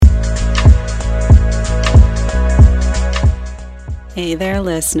Hey there,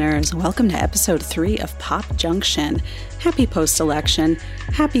 listeners. Welcome to episode 3 of Pop Junction. Happy post-election.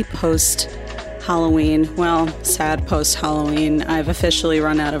 Happy post-Halloween. Well, sad post-Halloween. I've officially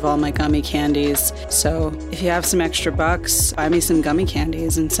run out of all my gummy candies. So if you have some extra bucks, buy me some gummy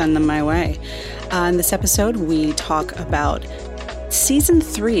candies and send them my way. In this episode, we talk about Season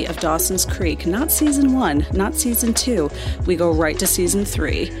 3 of Dawson's Creek. Not Season 1, not Season 2. We go right to Season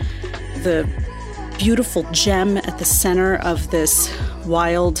 3. The beautiful gem at the center of this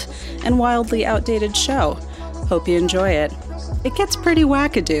wild and wildly outdated show. Hope you enjoy it. It gets pretty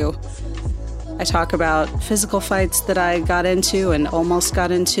wackadoo. I talk about physical fights that I got into and almost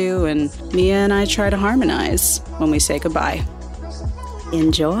got into, and Mia and I try to harmonize when we say goodbye.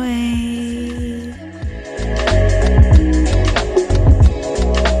 Enjoy!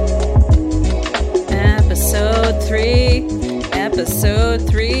 Episode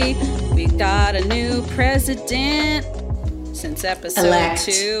 3. We got a new president since episode Elect.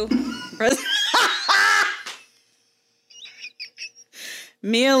 2.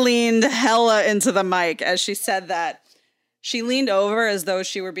 Mia leaned hella into the mic as she said that. She leaned over as though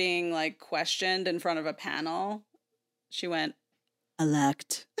she were being like questioned in front of a panel. She went,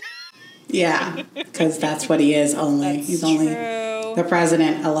 elect. Yeah, because that's what he is only. That's He's only true. the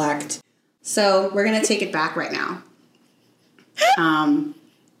president-elect. So we're going to take it back right now.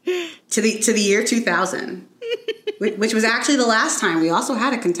 To the year 2000, which was actually the last time we also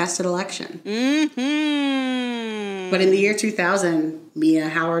had a contested election. Mm-hmm. But in the year 2000, Mia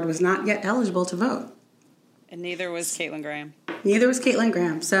Howard was not yet eligible to vote. And neither was Caitlin Graham. Neither was Caitlin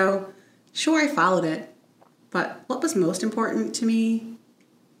Graham. So, sure, I followed it. But what was most important to me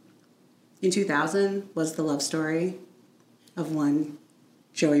in 2000 was the love story of one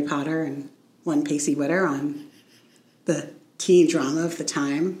Joey Potter and one Pacey Witter on the teen drama of the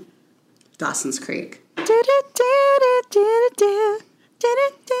time, Dawson's Creek.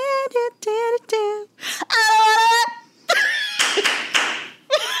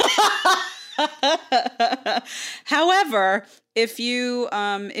 However, if you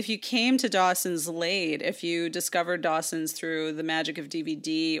came to Dawson's late, if you discovered Dawson's through the magic of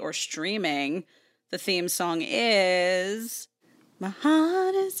DVD or streaming, the theme song is "My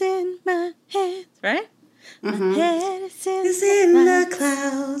Heart Is in My Hands," right? Mm-hmm. My head is in the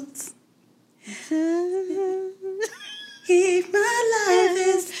clouds. If my life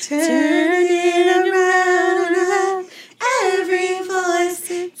is turning around, every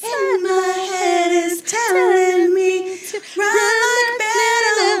voice in my head is telling me to run like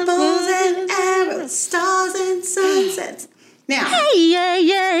battle bows and arrows, stars and sunsets. Now, Hey, yeah,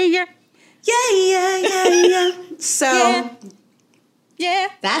 yeah, yeah, yeah. So yeah.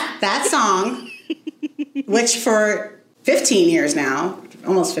 that song, which for 15 years now,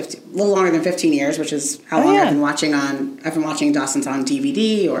 almost 15, a little longer than 15 years, which is how long I've been watching Dawson's on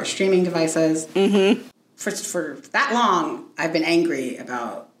DVD or streaming devices. Mm-hmm. For that long, I've been angry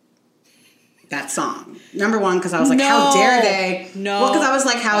about that song. Number one, because I was like, how dare they? No. Well, because I was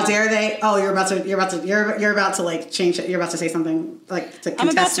like, how dare they? Oh, you're about to like change it. You're about to say something like to contest I'm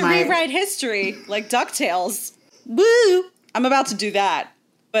about to my rewrite history like DuckTales. Woo! I'm about to do that.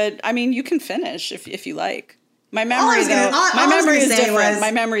 But I mean, you can finish if you like. My memory is different.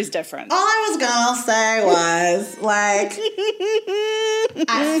 My memory's different. All I was gonna say was like,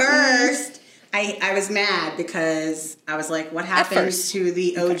 at first, I was mad because I was like, what happened to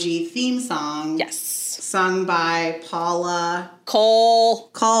the OG theme song? Yes. Sung by Paula Cole.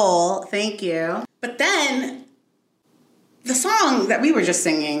 Thank you. But then the song that we were just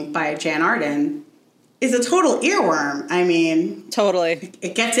singing by Jan Arden is a total earworm. I mean, Totally.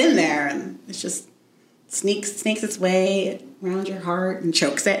 it gets in there and it's just sneaks its way around your heart and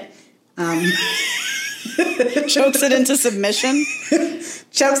chokes it. Chokes it into submission.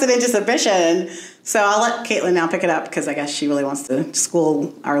 So I'll let Caitlin now pick it up because I guess she really wants to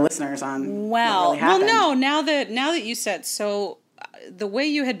school our listeners on what really happened. Well, no. Now that you said so, the way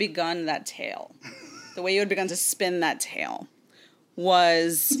you had begun that tale, the way you had begun to spin that tale,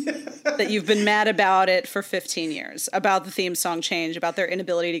 was that you've been mad about it for 15 years, about the theme song change, about their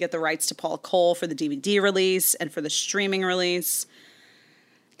inability to get the rights to Paul Cole for the DVD release and for the streaming release.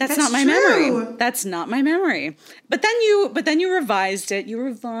 That's not my memory. That's not my memory. But then you revised it. You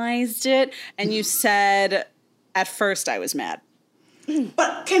revised it, and you said, "At first, I was mad."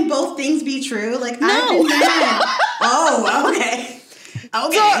 But can both things be true? Like, no. I've been mad. Oh, okay.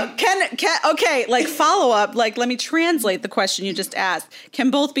 So okay, like follow up, like let me translate the question you just asked.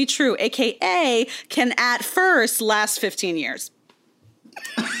 Can both be true? AKA, can at first last 15 years?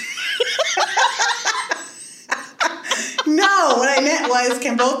 No, what I meant was,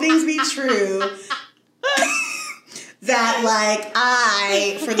 can both things be true? that, like,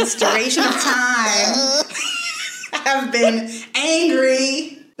 I, for this duration of time, have been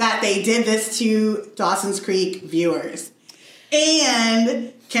angry that they did this to Dawson's Creek viewers.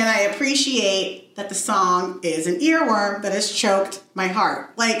 And can I appreciate that the song is an earworm that has choked my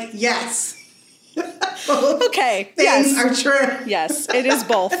heart? Like, yes. Okay. Things are true. Yes, it is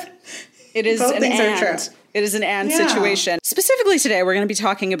both. It is Both an things are and. true. It is an and situation. Specifically today, we're going to be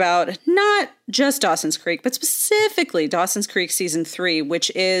talking about not just Dawson's Creek, but specifically Dawson's Creek Season 3,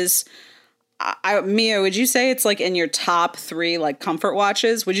 which is, Mia, would you say it's like in your top 3 like comfort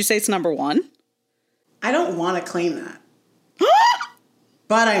watches? Would you say it's number 1? I don't want to claim that.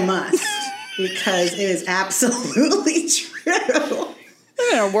 But I must, because it is absolutely true.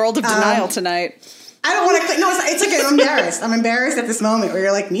 I'm in a world of denial tonight. I don't want to. No, it's like I'm embarrassed. I'm embarrassed at this moment where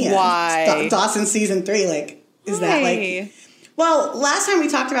you're like, Mia. Why? Dawson season 3, like, is that like? Well, last time we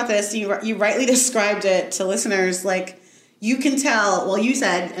talked about this, you rightly described it to listeners. Like, you can tell. Well, you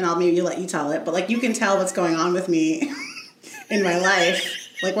said, and I'll maybe let you tell it, but like, you can tell what's going on with me in my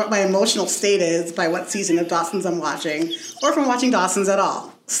life, like what my emotional state is by what season of Dawson's I'm watching, or if I'm watching Dawson's at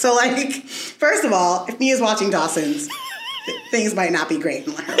all. So, like, first of all, if Mia's watching Dawson's, things might not be great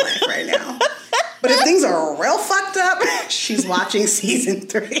in her life right now. But if things are real fucked up, she's watching season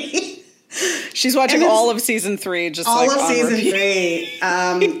 3. She's watching all of season 3, just all like of on season repeat. 3,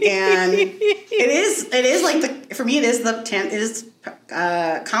 and it is like for me it is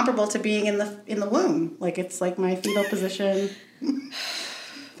comparable to being in the womb. Like, it's like my fetal position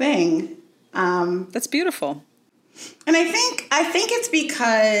thing. That's beautiful. And I think it's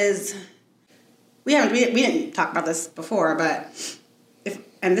because we didn't talk about this before, but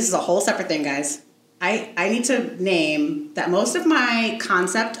and this is a whole separate thing, guys. I need to name that most of my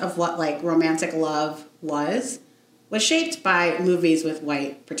concept of what, like, romantic love was shaped by movies with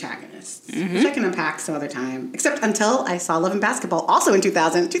white protagonists, which I can unpack some other time. Except until I saw Love and Basketball, also in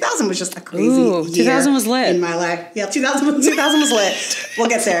 2000. 2000 was just a crazy year 2000 was lit in my life. Yeah, 2000 was lit. We'll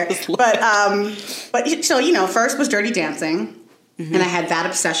get there. But so, you know, first was Dirty Dancing, and I had that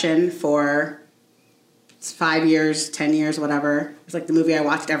obsession for 5 years, 10 years, whatever. It was like the movie I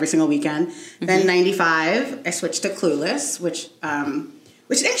watched every single weekend. Then 95, I switched to Clueless, which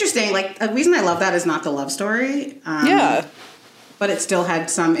is interesting. Like, the reason I love that is not the love story. Yeah. But it still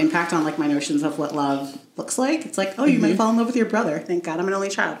had some impact on, like, my notions of what love looks like. It's like, oh, you might fall in love with your brother. Thank God I'm an only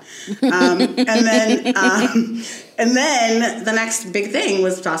child. And then the next big thing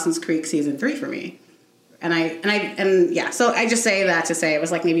was Dawson's Creek season 3 for me. So I just say that to say it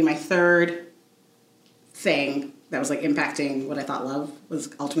was like maybe my third thing that was like impacting what I thought love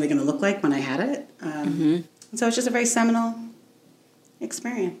was ultimately going to look like when I had it. And so it's just a very seminal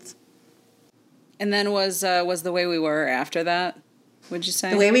experience. And then was The Way We Were after that, would you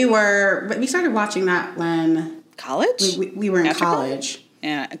say? The Way We Were, we started watching that when college? We were in After college.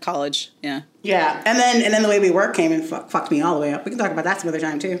 Yeah, college, yeah. Yeah, and then The Way We Were came and fucked me all the way up. We can talk about that some other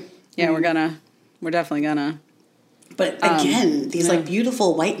time too. Yeah, we're definitely gonna. But again, these like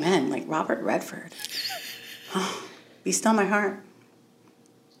beautiful white men like Robert Redford. Oh, be still my heart.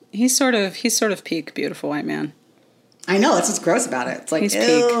 He's sort of peak beautiful white man. I know, that's what's gross about it. It's like, he's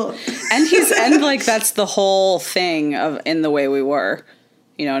ew. peak. And like that's the whole thing of In the Way We Were.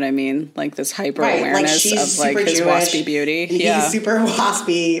 You know what I mean? Like this hyper awareness of like his Jewish, waspy beauty. And he's super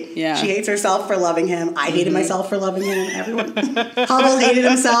waspy. Yeah. She hates herself for loving him. I hated myself for loving him. Everyone. Hubble hated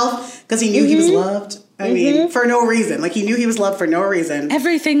himself because he knew he was loved. I mean, for no reason. Like, he knew he was loved for no reason.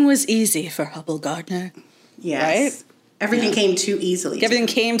 Everything was easy for Hubble Gardner. Yes. Right? Everything came too easily. Everything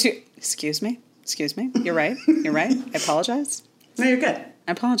came to... Excuse me. You're right. I apologize. No, you're good.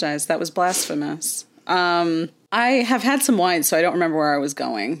 I apologize. That was blasphemous. I have had some wine, so I don't remember where I was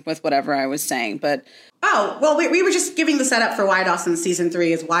going with whatever I was saying, but... Oh, well, we were just giving the setup for why Dawson season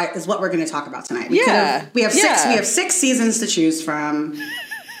 3 is what we're going to talk about tonight. We have 6 seasons to choose from,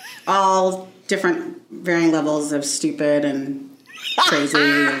 all different varying levels of stupid and crazy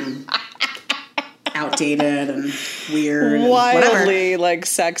and outdated and weird and wildly like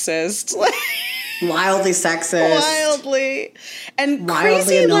sexist. Wildly sexist. Wildly. And wildly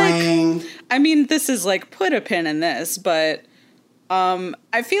crazy, annoying. Like, I mean, this is like, put a pin in this, but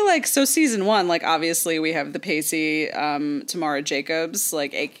I feel like, so season 1, like, obviously we have the Pacey, Tamara Jacobs,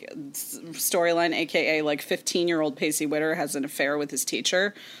 like, storyline, aka like 15-year-old Pacey Witter has an affair with his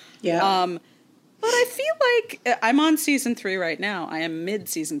teacher. Yeah. But I feel like I'm on season 3 right now. I am mid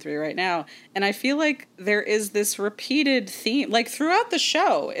season 3 right now. And I feel like there is this repeated theme, like throughout the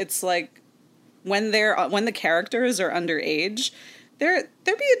show. It's like when the characters are underage, there'd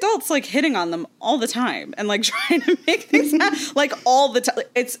be adults like hitting on them all the time and like trying to make things happen, like all the time.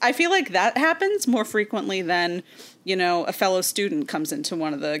 I feel like that happens more frequently than, you know, a fellow student comes into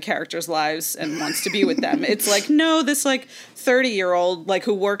one of the characters' lives and wants to be with them. It's like, no, this like 30-year-old like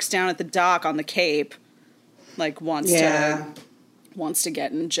who works down at the dock on the Cape like wants to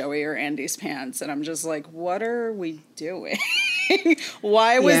get in Joey or Andy's pants, and I'm just like, what are we doing?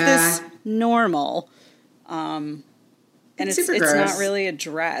 Why was this normal? And it's not really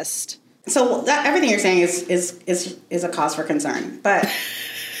addressed. So everything you're saying is a cause for concern, but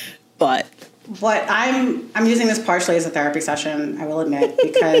I'm using this partially as a therapy session, I will admit,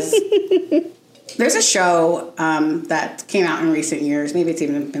 because there's a show that came out in recent years, maybe it's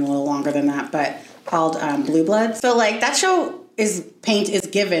even been a little longer than that, but called Blue Bloods. So like that show is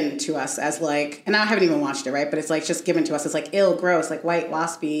given to us as like, and I haven't even watched it, right? But it's like just given to us as like ill, gross, like white,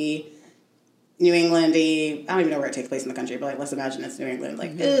 waspy, New England-y. I don't even know where it takes place in the country, but like let's imagine it's New England.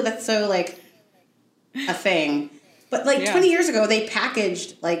 Like, ooh, that's so like a thing. But like 20 years ago, they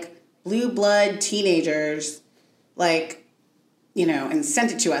packaged like blue blood teenagers, like, you know, and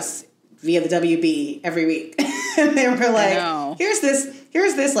sent it to us via the WB every week. And they were like, here's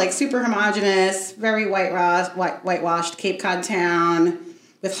this like super homogenous, very whitewashed Cape Cod town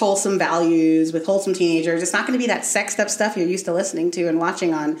with wholesome values, with wholesome teenagers. It's not going to be that sexed up stuff you're used to listening to and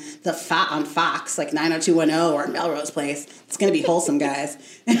watching on on Fox, like 90210 or Melrose Place. It's going to be wholesome, guys.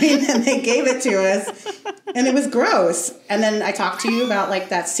 I mean, and they gave it to us, and it was gross. And then I talked to you about like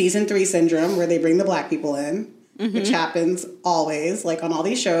that season 3 syndrome where they bring the black people in, which happens always, like on all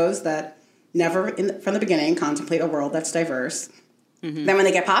these shows that never from the beginning contemplate a world that's diverse. Then when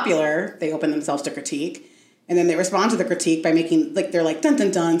they get popular, they open themselves to critique. And then they respond to the critique by making, like, they're like, dun,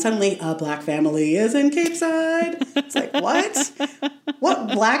 dun, dun, suddenly a black family is in Cape Side. It's like, what? What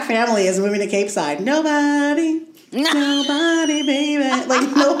black family is moving to Cape Side? Nobody, baby.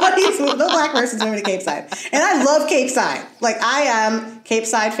 Like, no black person's moving to Cape Side. And I love Cape Side. Like, I am Cape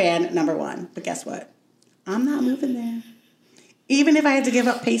Side fan #1. But guess what? I'm not moving there. Even if I had to give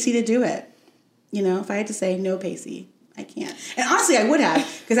up Pacey to do it. You know, if I had to say, no, Pacey. I can't. And honestly, I would have,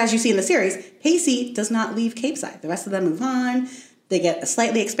 because as you see in the series, Pacey does not leave Cape Side. The rest of them move on. They get a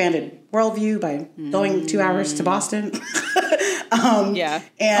slightly expanded worldview by going 2 hours to Boston. And oh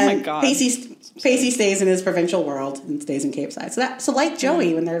my God. Pacey stays in his provincial world and stays in Cape Side. So like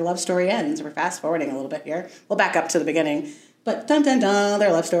Joey, when their love story ends, we're fast forwarding a little bit here. We'll back up to the beginning. But dun dun dun,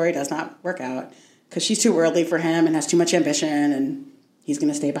 their love story does not work out because she's too worldly for him and has too much ambition, and he's going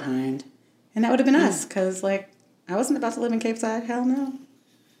to stay behind. And that would have been us, because like, I wasn't about to live in Cape Side. Hell no.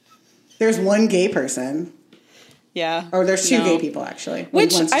 There's one gay person. Yeah. Or there's 2 gay people, actually.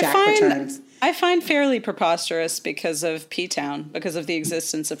 Which I find fairly preposterous because of P-Town, because of the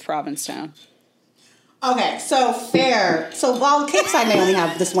existence of Provincetown. Okay, so fair. So while Cape Side may only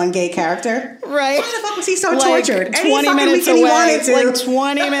have this one gay character, right? Why the fuck was he so tortured? 20 minutes away. Like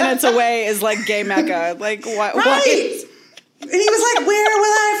 20 minutes away is like gay Mecca. Like what? Right. And he was like, where will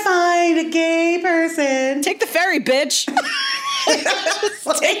I find a gay person? Take the ferry, bitch.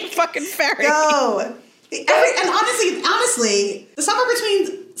 Take the fucking ferry. Go. And honestly, the summer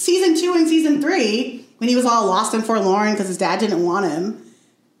between season 2 and season 3, when he was all lost and forlorn because his dad didn't want him,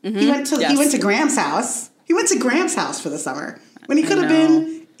 he went to Graham's house. He went to Graham's house for the summer when he could have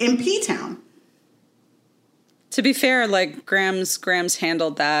been in P-Town. To be fair, like Grams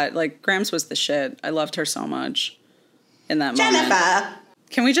handled that. Like Grams was the shit. I loved her so much. In that moment. Jennifer.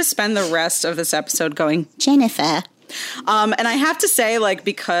 Can we just spend the rest of this episode going, Jennifer? And I have to say, like,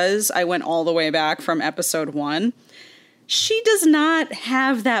 because I went all the way back from episode 1, she does not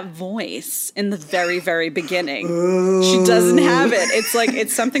have that voice in the very, very beginning. Ooh. She doesn't have it. It's like,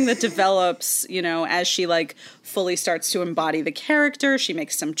 it's something that develops, you know, as she like fully starts to embody the character. She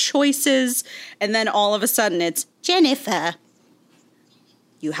makes some choices. And then all of a sudden it's, Jennifer,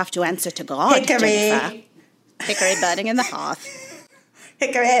 you have to answer to God, Hickory. Jennifer. Hickory burning in the hearth.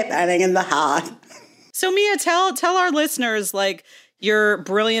 Hickory burning in the hearth. So Mia, tell our listeners like your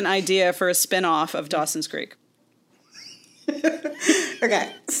brilliant idea for a spin-off of Dawson's Creek.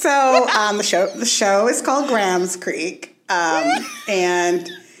 Okay, so the show is called Graham's Creek, and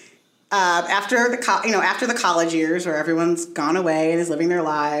after the college years where everyone's gone away and is living their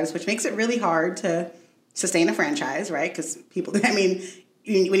lives, which makes it really hard to sustain a franchise, right? Because people, I mean.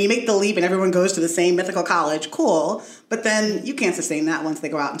 When you make the leap and everyone goes to the same mythical college, cool. But then you can't sustain that once they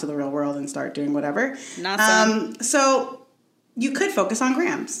go out into the real world and start doing whatever. So you could focus on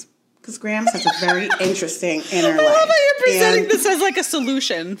Graham's. Because Graham's has a very interesting inner life. I love how you're presenting this as like a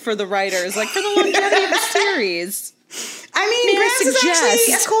solution for the writers, like for the longevity of the series. I mean, Graham's is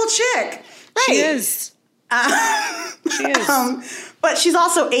actually a cool chick. Right. She is. She is. But she's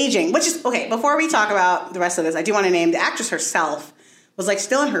also aging, which is, okay, before we talk about the rest of this, I do want to name the actress herself was like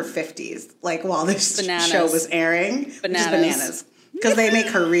still in her 50s, like while this show was airing. Which is bananas. Because they make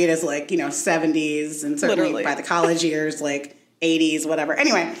her read as like, 70s and certainly by the college years, like 80s, whatever.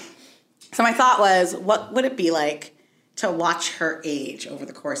 Anyway, so my thought was, what would it be like to watch her age over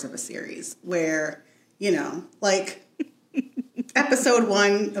the course of a series where, like episode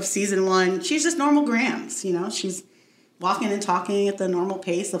 1 of season 1, she's just normal Grams, she's walking and talking at the normal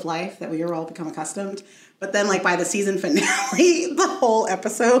pace of life that we are all become accustomed. But then, like, by the season finale, the whole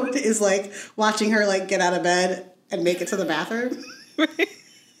episode is, like, watching her, like, get out of bed and make it to the bathroom.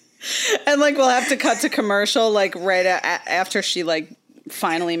 And, like, we'll have to cut to commercial, like, right after she, like,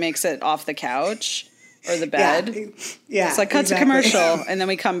 finally makes it off the couch or the bed. Yeah. It's like, cut to commercial, and then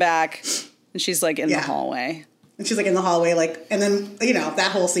we come back, and she's, like, in the hallway. And she's, like, in the hallway, like, and then,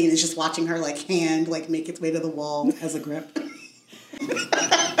 that whole scene is just watching her, like, hand, like, make its way to the wall as a grip.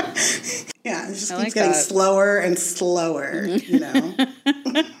 Yeah, it just keeps getting slower and slower,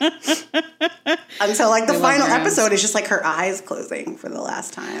 Until, like, the final episode is just, like, her eyes closing for the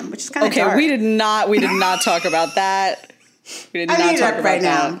last time, which is kind of dark. We did not talk about that. We did not talk about right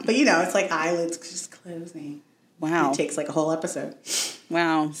that. now. But, it's like eyelids just closing. Wow. It takes, like, a whole episode.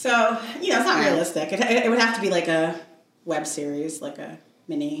 Wow. So, it's not realistic. It would have to be, like, a web series, like a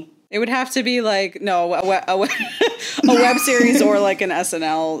mini. It would have to be like, a web series or like an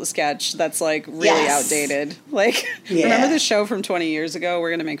SNL sketch that's like really outdated. Like, remember the show from 20 years ago?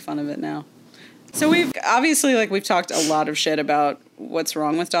 We're going to make fun of it now. So we've talked a lot of shit about what's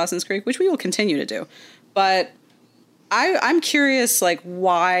wrong with Dawson's Creek, which we will continue to do. But I'm curious, like,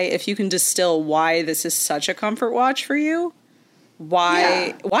 why, if you can distill why this is such a comfort watch for you.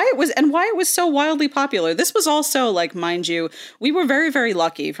 Why it was so wildly popular. This was also, like, mind you, we were very, very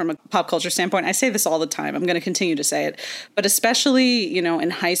lucky from a pop culture standpoint. I say this all the time. I'm going to continue to say it. But especially,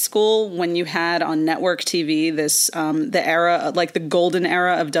 in high school when you had on network TV this, the era, like the golden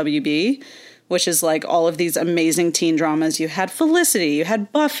era of WB, which is like all of these amazing teen dramas. You had Felicity, you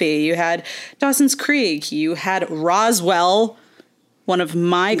had Buffy, you had Dawson's Creek, you had Roswell, one of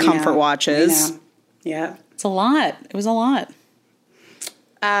my comfort watches. Yeah. It's a lot. It was a lot.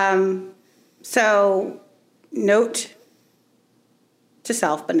 So note to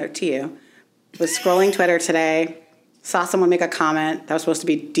self, but note to you, was scrolling Twitter today, saw someone make a comment that was supposed to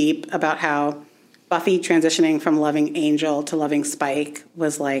be deep about how Buffy transitioning from loving Angel to loving Spike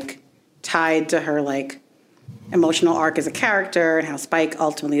was like tied to her like emotional arc as a character and how Spike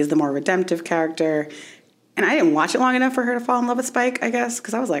ultimately is the more redemptive character. And I didn't watch it long enough for her to fall in love with Spike, I guess,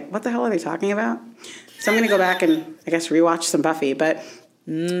 because I was like, what the hell are they talking about? So I'm going to go back and I guess rewatch some Buffy, but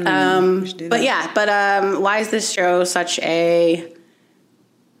why is this show such a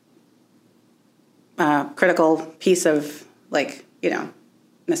critical piece of, like,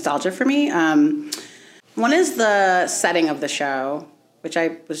 nostalgia for me? One is the setting of the show, which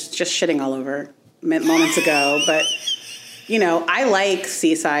I was just shitting all over moments ago, but I like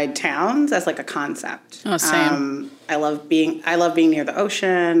seaside towns as like a concept. Oh, same. I love being near the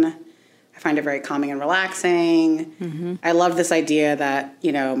ocean. I find it very calming and relaxing. Mm-hmm. I love this idea that,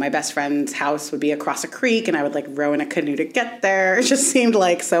 my best friend's house would be across a creek and I would like row in a canoe to get there. It just seemed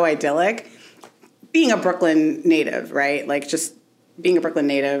like so idyllic. Being a Brooklyn native, right? Like just being a Brooklyn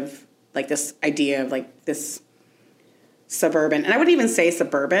native, like this idea of like this suburban, and I wouldn't even say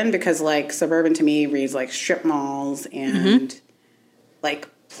suburban because like suburban to me reads like strip malls and like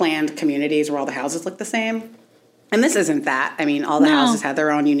planned communities where all the houses look the same. And this isn't that. I mean, all the houses had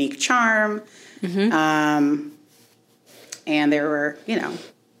their own unique charm. Mm-hmm. And there were,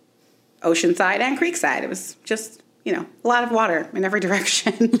 oceanside and creekside. It was just, a lot of water in every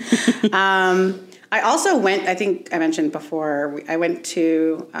direction. I also went, I think I mentioned before, I went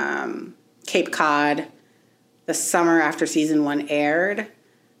to Cape Cod the summer after season 1 aired,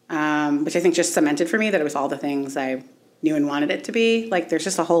 which I think just cemented for me that it was all the things I knew and wanted it to be. Like, there's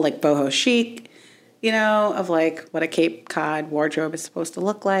just a whole, like, boho chic, of, like, what a Cape Cod wardrobe is supposed to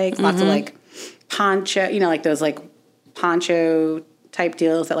look like. Mm-hmm. Lots of, like, poncho, like, those, like, poncho type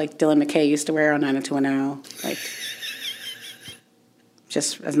deals that, like, Dylan McKay used to wear on 90210. Like,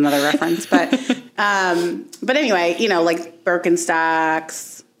 just as another reference. But anyway, like,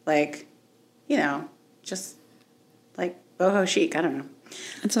 Birkenstocks, like, just, like, boho chic. I don't know.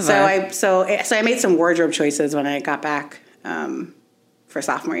 That's a vibe. So I made some wardrobe choices when I got back for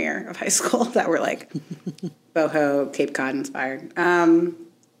sophomore year of high school that were like boho Cape Cod inspired. I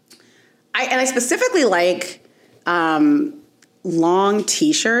specifically like long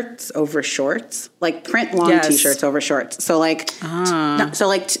T-shirts over shorts, like print long T-shirts over shorts. So like,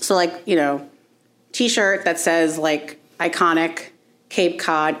 T-shirt that says like iconic Cape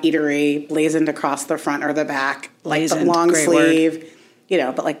Cod eatery, blazoned across the front or the back, like the Blazoned, long great sleeve, word. you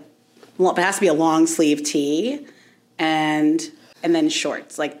know, but like it has to be a long sleeve tee, and then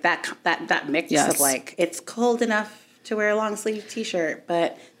shorts, like that mix Yes. of like, it's cold enough to wear a long sleeve t-shirt,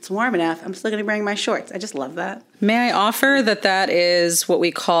 but it's warm enough, I'm still going to bring my shorts. I just love that. May I offer that is what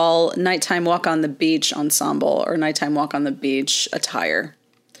we call nighttime walk on the beach ensemble or nighttime walk on the beach attire,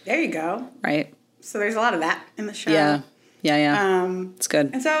 There you go. right? So there's a lot of that in the show. Yeah. It's good.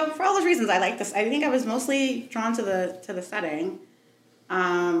 And so for all those reasons, I like this. I think I was mostly drawn to the setting.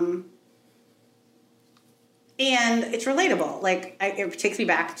 And it's relatable. Like, it takes me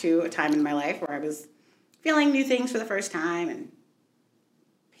back to a time in my life where I was feeling new things for the first time and,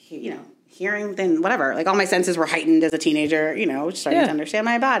 you know, hearing then whatever. Like, all my senses were heightened as a teenager, you know, starting to understand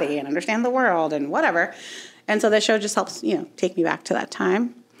my body and understand the world and whatever. And so this show just helps, you know, take me back to that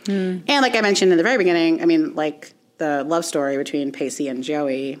time. And like I mentioned in the very beginning, I mean, like, the love story between Pacey and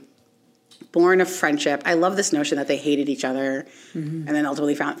Joey, born of friendship. I love this notion that they hated each other and then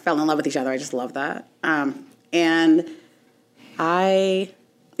ultimately fell in love with each other. I just love that. And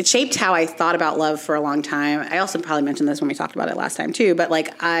it shaped how I thought about love for a long time. I also probably mentioned this when we talked about it last time too, but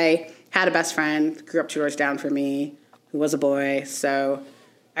like, I had a best friend, grew up 2 doors down from me, who was a boy. So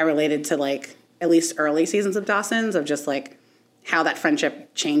I related to like at least early seasons of Dawson's, of just like how that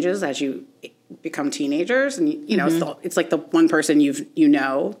friendship changes as you become teenagers. And, you know, it's like the one person you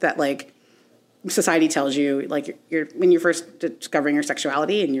know that like society tells you, like, you're when you're first discovering your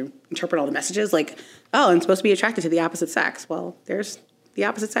sexuality and you interpret all the messages, like, oh, I'm supposed to be attracted to the opposite sex. Well, there's the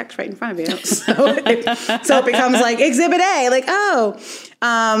opposite sex right in front of you. So it becomes like exhibit A, like, oh.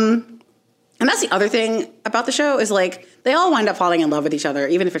 And that's the other thing about the show is like they all wind up falling in love with each other,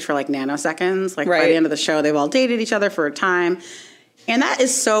 even if it's for like nanoseconds. Like by the end of the show, they've all dated each other for a time. And that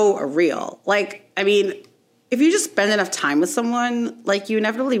is so real. Like, I mean, if you just spend enough time with someone, like you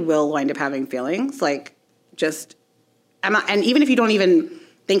inevitably will wind up having feelings. Like and even if you don't even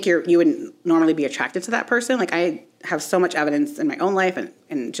think you would normally be attracted to that person, like I have so much evidence in my own life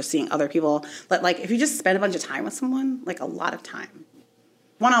and just seeing other people. But like if you just spend a bunch of time with someone, like a lot of time,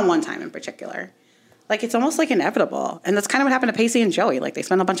 one-on-one time in particular, like it's almost like inevitable. And that's kind of what happened to Pacey and Joey. Like they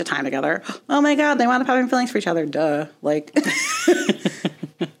spend a bunch of time together. Oh my God, they wound up having feelings for each other. Duh. Like,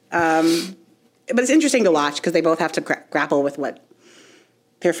 but it's interesting to watch because they both have to grapple with what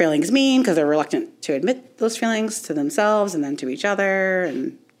their feelings mean because they're reluctant to admit those feelings to themselves and then to each other.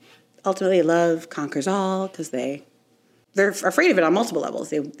 And ultimately love conquers all because they're afraid of it on multiple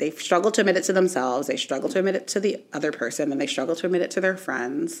levels. They struggle to admit it to themselves. They struggle to admit it to the other person, and they struggle to admit it to their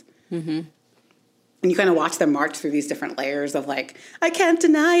friends. Mm-hmm. And you kind of watch them march through these different layers of like, I can't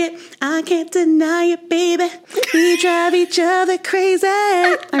deny it, baby. We drive each other crazy.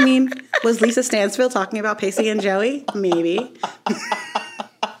 I mean, was Lisa Stansfield talking about Pacey and Joey? Maybe.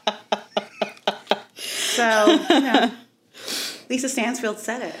 So, you know, Lisa Stansfield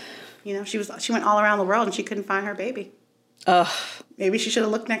said it. You know, she went all around the world and she couldn't find her baby. Maybe she should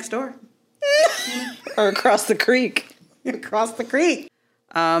have looked next door. Or across the creek. Across the creek.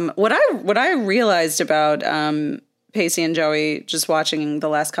 What I realized about Pacey and Joey, just watching the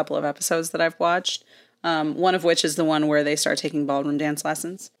last couple of episodes that I've watched, one of which is the one where they start taking ballroom dance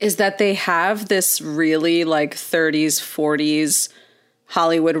lessons, is that they have this really like 30s, 40s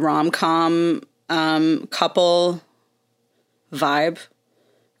Hollywood rom-com couple vibe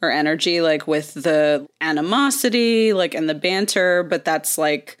or energy, like with the animosity, like, and the banter, but that's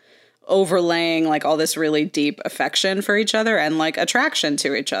like overlaying like all this really deep affection for each other and like attraction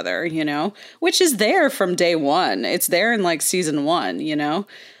to each other, you know, which is there from day one. It's there in like season 1, you know?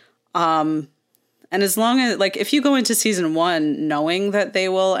 And as long as like, if you go into season 1 knowing that they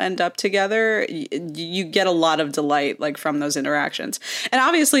will end up together, you get a lot of delight like from those interactions. And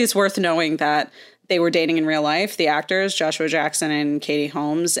obviously it's worth knowing that they were dating in real life, the actors, Joshua Jackson and Katie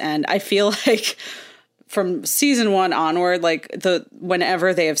Holmes. And I feel like from season 1 onward, like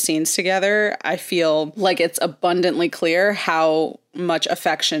whenever they have scenes together, I feel like it's abundantly clear how much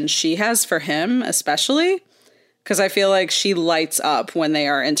affection she has for him, especially because I feel like she lights up when they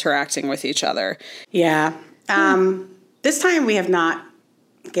are interacting with each other. Yeah. This time we have not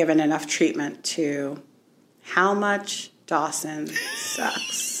given enough treatment to how much Dawson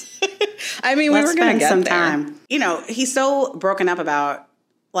sucks. I mean, we were going to get some there. time. You know, he's so broken up about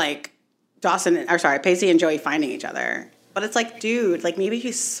like Pacey and Joey finding each other. But it's like, dude, like maybe if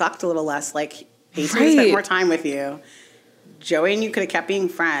you sucked a little less, like Pacey would spend more time with you. Joey and you could have kept being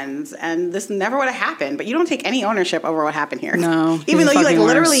friends, and this never would have happened. But you don't take any ownership over what happened here. No. Even though you like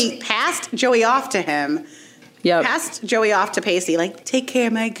literally passed Joey off to him Yep. Passed Joey off to Pacey, like, take care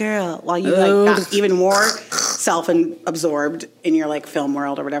of my girl, while you like got even more self-absorbed in your like film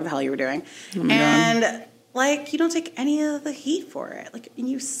world or whatever the hell you were doing. And like, you don't take any of the heat for it. Like, and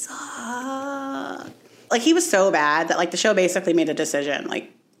you suck. Like, he was so bad that like the show basically made a decision,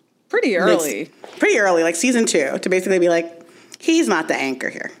 like pretty early, like season 2, to basically be like, he's not the anchor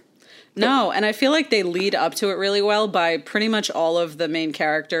here. No, and I feel like they lead up to it really well by pretty much all of the main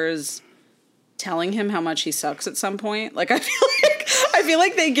characters telling him how much he sucks at some point. Like, I feel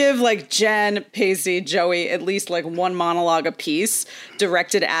like they give like Jen, Pacey, Joey at least like one monologue a piece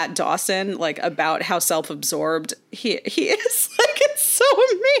directed at Dawson, like about how self-absorbed he is. Like, it's so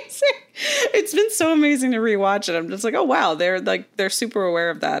amazing. It's been so amazing to rewatch it. I'm just like, oh wow, they're super aware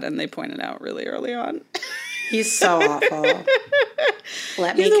of that, and they point it out really early on. He's so awful.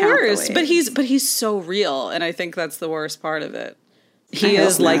 Let me He's the count worst, the ways. but he's so real, and I think that's the worst part of it. He I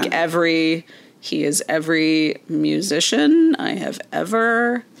is hope like not. every musician I have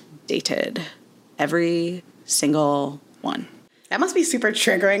ever dated. Every single one. That must be super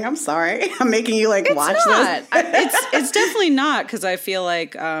triggering. I'm sorry. I'm making you like watch Not. this. It's definitely not, because I feel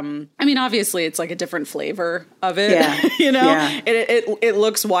like I mean, obviously it's like a different flavor of it. Yeah. You know? Yeah. It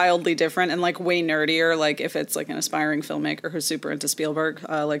looks wildly different and like way nerdier, like if it's like an aspiring filmmaker who's super into Spielberg,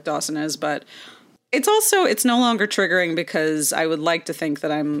 like Dawson is, but it's no longer triggering because I would like to think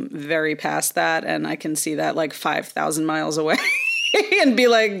that I'm very past that and I can see that like 5,000 miles away and be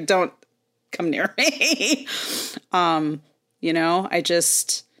like, don't come near me. You know, I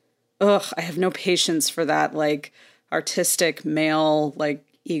have no patience for that, like, artistic, male, like,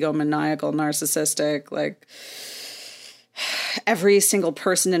 egomaniacal, narcissistic, like, every single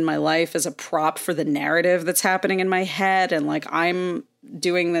person in my life is a prop for the narrative that's happening in my head, and, like, I'm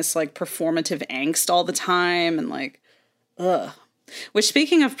doing this, like, performative angst all the time, and, like, ugh. Which,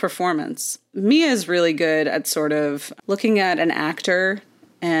 speaking of performance, Mia is really good at sort of looking at an actor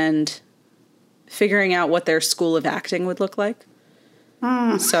and figuring out what their school of acting would look like.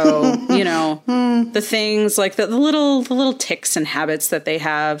 So, you know, the things like the little tics and habits that they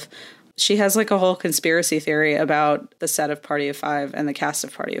have. She has like a whole conspiracy theory about the set of Party of Five and the cast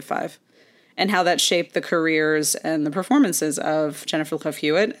of Party of Five and how that shaped the careers and the performances of Jennifer Love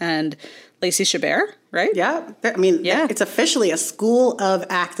Hewitt and Lacey Chabert, right? Yeah. I mean, it's officially a school of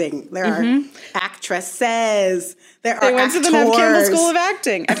acting. There are actresses. There are went to actors the Nev Campbell School of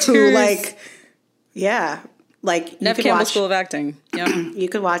Acting. who like, like Nev Campbell School of Acting. Yeah. You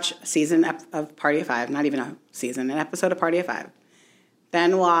could watch a season of Party of Five, not even a season, an episode of Party of Five.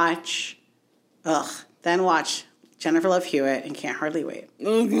 Then watch Jennifer Love Hewitt and Can't Hardly Wait.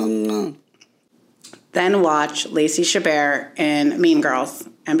 Then watch Lacey Chabert in Mean Girls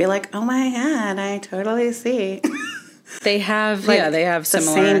and be like, oh my God, I totally see. They have, they have the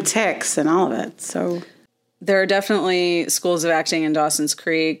similar same tics and all of it. So there are definitely schools of acting in Dawson's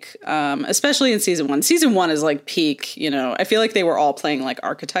Creek, especially in season 1. Season 1 is like peak, you know. I feel like they were all playing like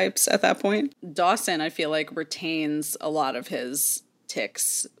archetypes at that point. Dawson, I feel like, retains a lot of his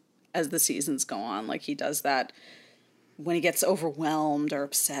tics as the seasons go on. Like, he does that when he gets overwhelmed or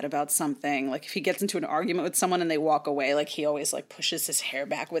upset about something. Like, if he gets into an argument with someone and they walk away, like, he always like pushes his hair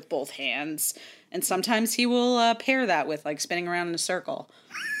back with both hands. And sometimes he will pair that with like spinning around in a circle,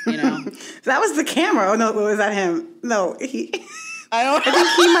 you know. that was the camera. Oh no, was that him? No, I think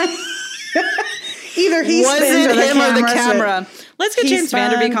he might. Either he was spins it or the him or the camera camera? Let's get James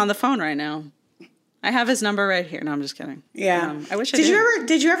spun. Vanderbeek on the phone right now. I have his number right here. No, I'm just kidding. Yeah, I wish I did.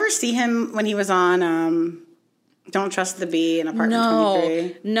 Did you ever see him when he was on Don't Trust the Bee in Apartment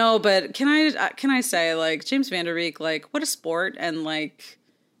 23? No, but can I say, like, James Vanderbeek, like, what a sport, and like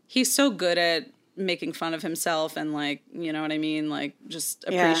he's so good at making fun of himself and, like, you know what I mean, like, just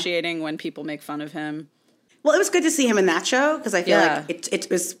appreciating when people make fun of him. Well, it was good to see him in that show because I feel like it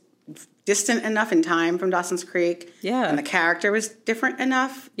was distant enough in time from Dawson's Creek. Yeah. And the character was different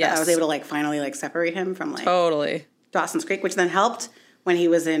enough that I was able to like finally like separate him from like totally Dawson's Creek, which then helped when he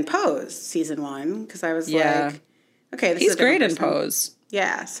was in Pose season 1 because I was like, okay, this is a great in person. Pose.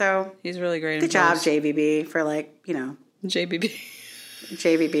 Yeah, so he's really great in Pose. Good job, Pose. JVB, for like, you know.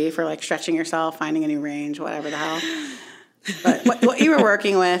 JVB for like stretching yourself, finding a new range, whatever the hell. But what you were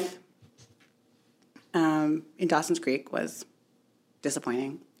working with in Dawson's Creek was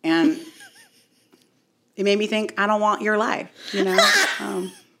disappointing. And it made me think, I don't want your life, you know?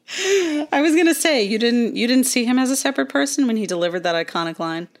 I was going to say, you didn't see him as a separate person when he delivered that iconic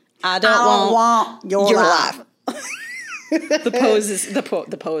line? I don't want your life. The pose is the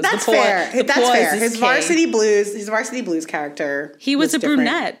pose. That's the fair. That's fair. His king. varsity blues character. He was a different.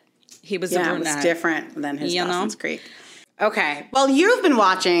 brunette. He was a brunette. It was different than his Dawson's Creek. Okay. Well, you've been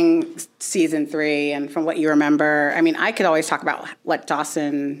watching season 3, and from what you remember, I mean, I could always talk about what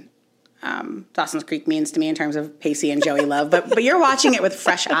Dawson's Creek means to me in terms of Pacey and Joey love, but you're watching it with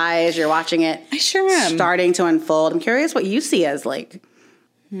fresh eyes. You're watching it. I sure am. Starting to unfold. I'm curious what you see as like,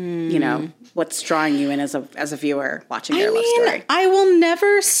 you know, what's drawing you in as a viewer watching their love story. I will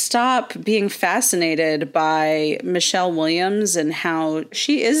never stop being fascinated by Michelle Williams and how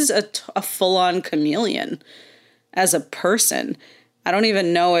she is a full-on chameleon as a person. I don't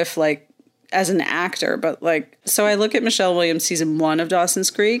even know if like as an actor, but like, so I look at Michelle Williams season 1 of Dawson's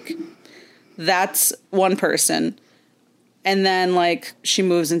Creek. That's one person. And then like she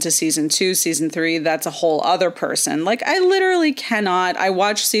moves into season 2, season 3, that's a whole other person. Like I literally cannot, I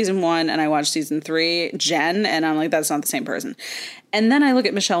watched season 1 and I watched season 3, Jen, and I'm like, that's not the same person. And then I look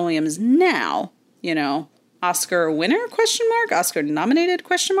at Michelle Williams now, you know, Oscar winner, Oscar nominated,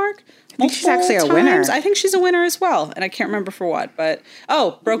 I think she's actually a winner. I think she's a winner as well. And I can't remember for what, but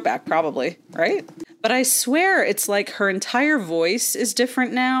Brokeback probably, right? But I swear it's like her entire voice is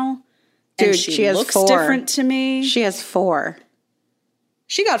different now. Dude, and she has looks 4. different to me. She has 4.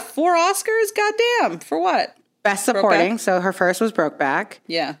 She got 4 Oscars? Goddamn. For what? Best supporting. Brokeback? So her first was Brokeback.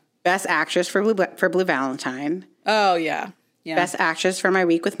 Yeah. Best actress for Blue Valentine. Oh, yeah. Yeah. Best actress for My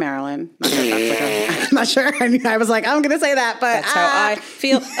Week with Marilyn. I'm not sure. I was like, I'm going to say that, but that's how I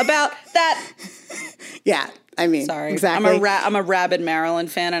feel about that. Yeah, I mean, sorry, exactly. I'm a rabid Marilyn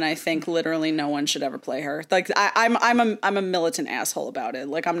fan, and I think literally no one should ever play her. Like I'm a militant asshole about it.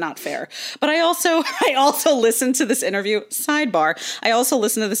 Like I'm not fair. But I also listened to this interview. Sidebar. I also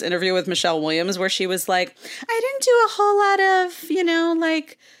listened to this interview with Michelle Williams where she was like, I didn't do a whole lot of, you know,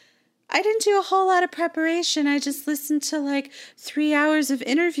 like. I didn't do a whole lot of preparation. I just listened to like 3 hours of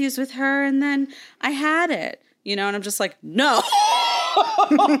interviews with her and then I had it, you know, and I'm just like, no,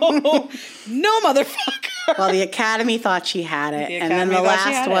 no, motherfucker. Well, the Academy thought she had it. And then the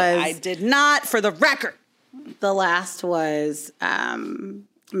last was. I did not, for the record. The last was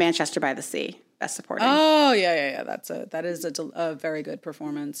Manchester by the Sea, Best Supporting. Oh, yeah. That is a very good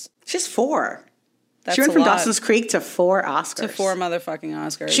performance. She's 4. That's she went from Dawson's Creek to 4 Oscars. To 4 motherfucking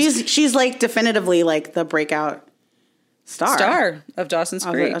Oscars. She's like definitively like the breakout star of Dawson's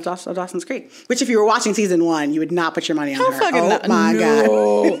Creek. Of Dawson's Creek. Which if you were watching season 1, you would not put your money on her. My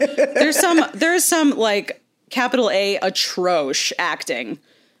God. There's some like capital A atrocious acting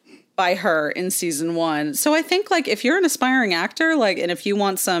by her in season 1. So I think like if you're an aspiring actor, like, and if you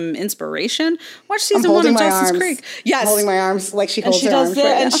want some inspiration, watch season 1 of Dawson's Creek. Yes. I'm holding my arms like she holds her arms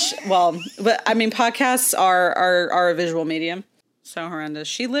right now. But I mean, podcasts are a visual medium. So horrendous.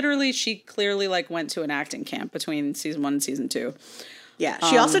 She clearly like went to an acting camp between season 1 and season 2. Yeah.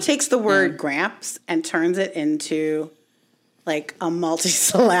 She also takes the word Gramps and turns it into like a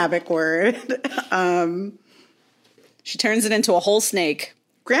multisyllabic word. She turns it into a whole snake.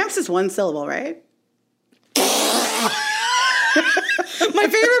 Gramps is 1 syllable, right? My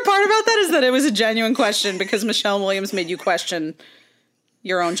favorite part about that is that it was a genuine question because Michelle Williams made you question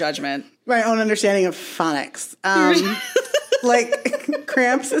your own judgment. My own understanding of phonics. Like,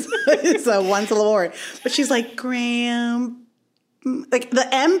 Gramps is a 1 syllable word. But she's like, Gram. Like, the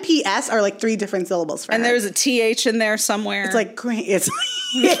MPS are like 3 different syllables for her. And there's a TH in there somewhere. It's like, it's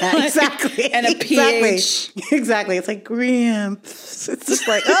yeah, exactly. And a PH. Exactly. It's like, Gramps. It's just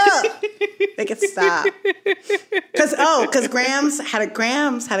like, oh, make it stop. Because Grams had a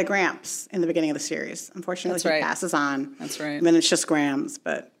Gramps in the beginning of the series. Unfortunately, he passes on. That's right. And then it's just Grams,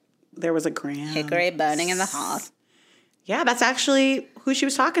 but there was a Grams. Hickory burning in the heart. Yeah, that's actually who she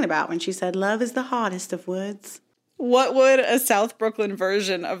was talking about when she said, love is the hottest of woods. What would a South Brooklyn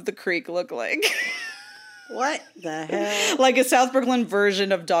version of The Creek look like? What the hell? Like a South Brooklyn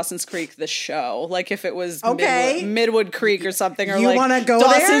version of Dawson's Creek, the show. Like if it was Midwood Creek or something. Or you like want to go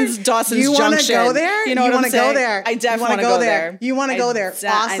Dawson's there? Junction. You want to go there? You know what I'm saying? Go there? I definitely want to go there. You want to go there?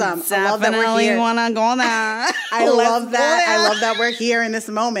 Awesome. I love that we're here. want to go there. I love that. I love that we're here in this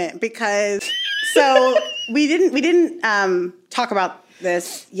moment because we didn't talk about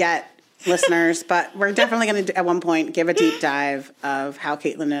this yet, listeners, but we're definitely going to at one point give a deep dive of how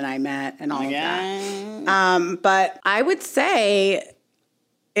Caitlin and I met and all of that. But I would say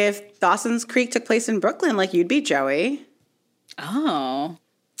if Dawson's Creek took place in Brooklyn, like you'd be Joey. Oh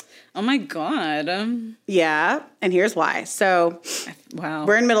my God. Yeah, and here's why. So, wow,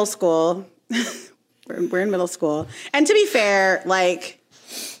 we're in middle school. we're in middle school, and to be fair, like.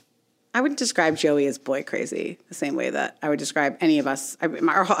 I would describe Joey as boy crazy the same way that I would describe any of us.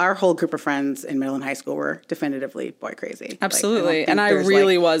 Our whole group of friends in middle and high school were definitively boy crazy. Absolutely. Like, and I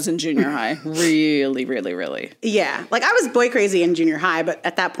really was in junior high. Really, really, really. Yeah. Like I was boy crazy in junior high, but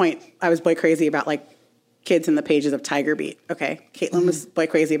at that point I was boy crazy about like kids in the pages of Tiger Beat. Okay, Caitlin was boy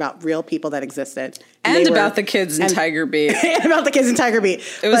crazy about real people that existed, and about the kids in Tiger Beat. And about the kids in Tiger Beat.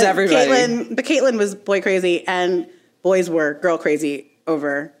 It was everybody. Caitlin was boy crazy, and boys were girl crazy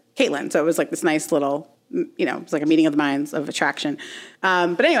over Caitlin. So it was like this nice little, it was like a meeting of the minds of attraction.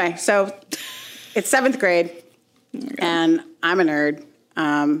 But anyway, so it's 7th grade, and I'm a nerd.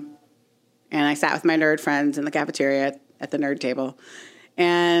 And I sat with my nerd friends in the cafeteria at the nerd table,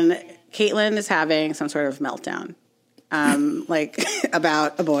 and Caitlin is having some sort of meltdown, like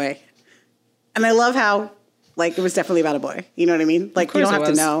about a boy. And I love how, like, it was definitely about a boy. You know what I mean? Like, you don't have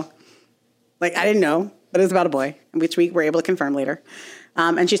to know. Like, I didn't know, but it was about a boy, which we were able to confirm later.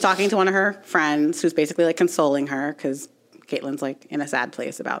 And she's talking to one of her friends who's basically, like, consoling her because Caitlin's, like, in a sad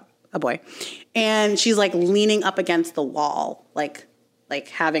place about a boy. And she's, like, leaning up against the wall, like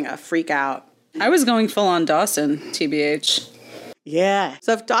having a freak out. I was going full on Dawson, TBH. Yeah.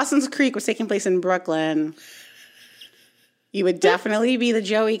 So if Dawson's Creek was taking place in Brooklyn, you would definitely be the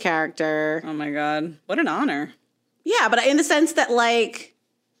Joey character. Oh, my God. What an honor. Yeah, but in the sense that, like,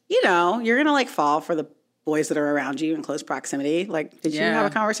 you're going to, like, fall for the boys that are around you in close proximity. Like, did you have a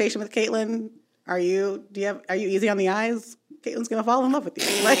conversation with Caitlin? Are you easy on the eyes? Caitlin's going to fall in love with you.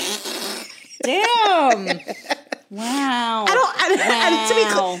 Like, damn. Wow.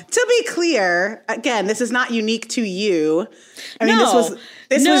 And to be clear, again, this is not unique to you. I mean, this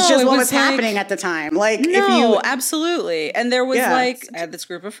was just what was happening at the time. Like, absolutely. And there was I had this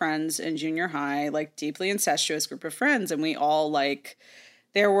group of friends in junior high, like deeply incestuous group of friends, and we all like,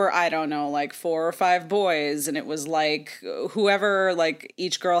 there were, I don't know, like 4 or 5 boys, and it was like whoever like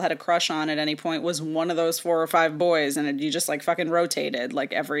each girl had a crush on at any point was one of those 4 or 5 boys, and you just like fucking rotated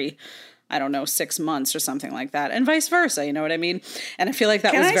like every, I don't know, 6 months or something like that, and vice versa. You know what I mean? And I feel like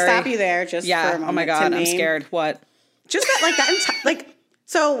that was very. Can I stop you there just for a moment? Oh my God, I'm scared. What? Just that, like that,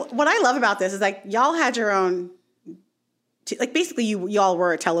 So what I love about this is like y'all had your own. Like basically, y'all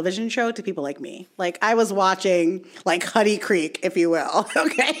were a television show to people like me. Like I was watching like Huddy Creek, if you will.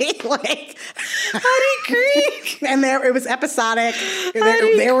 Okay, like Huddy Creek, and it was episodic.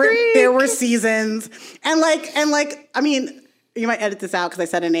 There were seasons, and like I mean. You might edit this out because I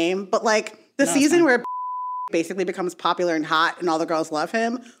said a name, but like the season where basically becomes popular and hot and all the girls love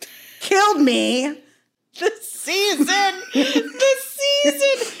him killed me. The season.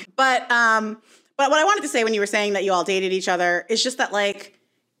 But what I wanted to say when you were saying that you all dated each other is just that like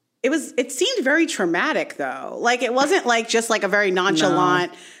it seemed very traumatic though. Like it wasn't like just like a very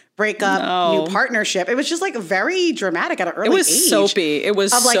nonchalant breakup, new partnership. It was just like very dramatic at an early age. It was soapy. It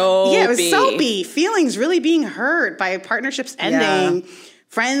was soapy. soapy. Yeah, it was soapy. Feelings really being hurt by partnerships ending. Yeah.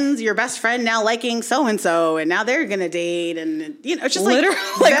 Friends, your best friend now liking so-and-so, and now they're going to date. And, it's just very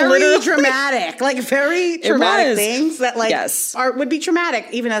dramatic. Like very traumatic things that like would be traumatic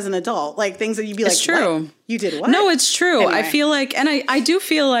even as an adult. Like things that you'd be like, it's true. What? You did what? No, it's true. Anyway. I feel like, and I do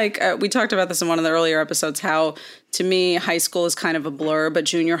feel like, we talked about this in one of the earlier episodes, how to me, high school is kind of a blur, but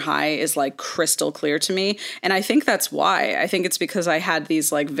junior high is like crystal clear to me. And I think that's why. I think it's because I had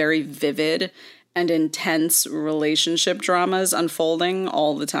these like very vivid and intense relationship dramas unfolding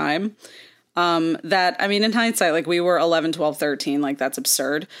all the time. That, I mean, in hindsight, like we were 11, 12, 13, like that's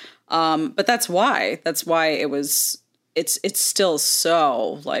absurd. But that's why it's still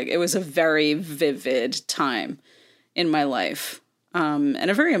so like, it was a very vivid time in my life. And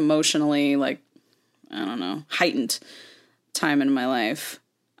a very emotionally like, I don't know, heightened time in my life.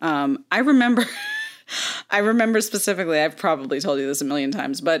 I remember specifically, I've probably told you this a million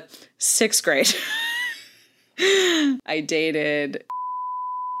times, but 6th grade, I dated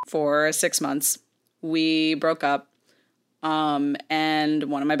for 6 months. We broke up, and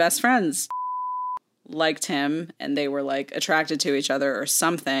one of my best friends liked him, and they were like attracted to each other or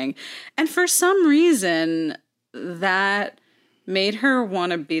something. And for some reason, that made her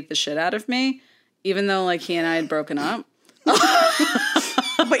want to beat the shit out of me, even though like he and I had broken up.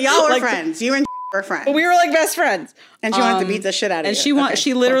 But y'all were friends. You and were friends. We were like best friends. And she wanted to beat the shit out of you. And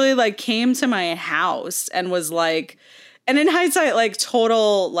she literally like came to my house and was like, and in hindsight, like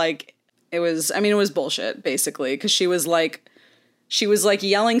total, like it was bullshit basically. Cause she was like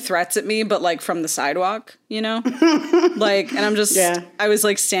yelling threats at me, but like from the sidewalk, like, and I'm just, I was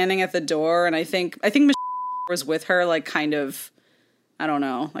like standing at the door, and I think Michelle was with her, like kind of, I don't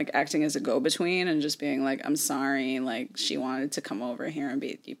know, like acting as a go-between and just being like, I'm sorry, like she wanted to come over here and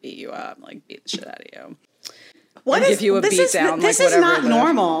beat you up, like beat the shit out of you. Give you a beat down. This is not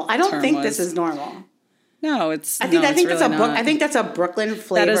normal. I don't think this is normal. No, it's. I think it's that's really not. I think that's a Brooklyn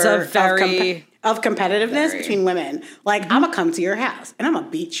flavor. That is a very of competitiveness between women. Like, I'm gonna come to your house and I'm gonna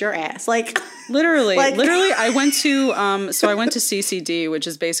beat your ass. Like, literally, I went to I went to CCD, which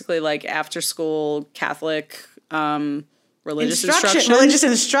is basically like after school Catholic religious instruction. Religious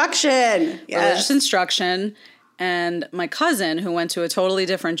instruction. Yes. Religious instruction. And my cousin, who went to a totally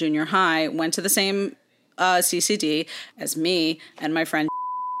different junior high, went to the same CCD as me and my friend,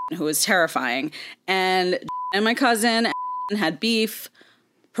 who was terrifying. And my cousin had beef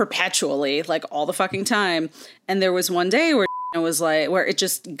perpetually, like all the fucking time. And there was one day where it was like, where it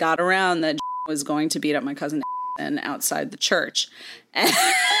just got around that was going to beat up my cousin outside the church.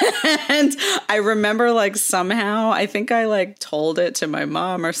 And I remember, like, somehow, I think I like told it to my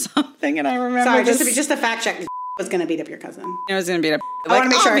mom or something. And I remember, sorry, just to fact check, was going to beat up your cousin. I was going to beat up. I want to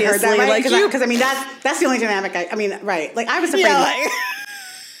make sure I heard that right, because I mean that's the only dynamic. Right? Like, I was afraid.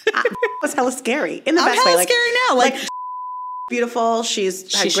 It was hella scary in the best way. Like, scary now. Like beautiful.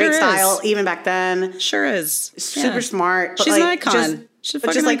 She's had great style even back then. Sure is. Super smart. But she's like, an icon. She's a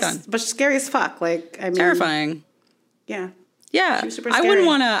fucking icon. But scary as fuck. Like, I mean, terrifying. Yeah. Yeah.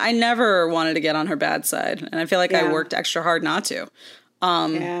 I never wanted to get on her bad side. And I feel like I worked extra hard not to.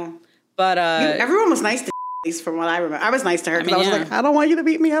 But everyone was nice to, at least from what I remember. I was nice to her because I was like, I don't want you to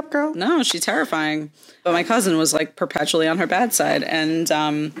beat me up, girl. No, she's terrifying. But my cousin was like perpetually on her bad side. And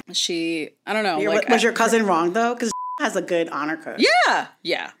she, I don't know. Was your cousin wrong though? Because has a good honor code. Yeah.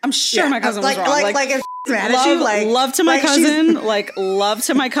 Yeah. I'm sure my cousin was wrong. Like if mad at you, like love to my cousin, love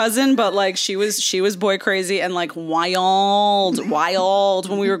to my cousin, but like she was boy crazy and like wild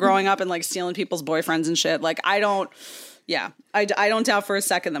when we were growing up and like stealing people's boyfriends and shit. Like I don't doubt for a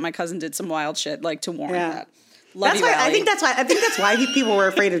second that my cousin did some wild shit like to warrant that. I think that's why people were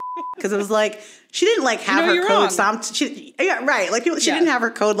afraid of because it was like she didn't like have her code stamped. She didn't have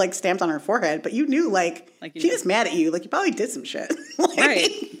her code like stamped on her forehead, but you knew like she was mad at you. Like you probably did some shit. Right.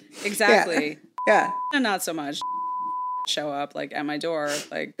 Exactly. Yeah. And not so much show up like at my door,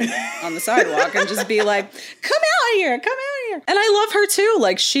 like on the sidewalk and just be like, come out here. And I love her too.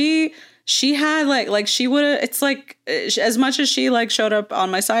 Like she had like she would have, it's like as much as she like showed up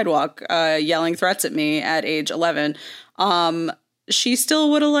on my sidewalk yelling threats at me at age 11, she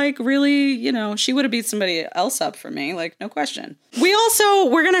still would have like really, she would have beat somebody else up for me, like no question.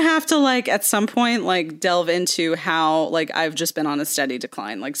 We're gonna have to like at some point like delve into how like I've just been on a steady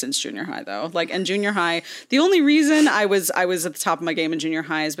decline like since junior high though. Like in junior high, the only reason I was at the top of my game in junior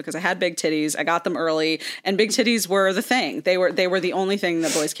high is because I had big titties. I got them early, and big titties were the thing. They were the only thing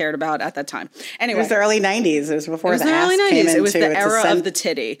that boys cared about at that time. Anyway, it was the early 90s. It was before the ass early 90s. Came it was the era of the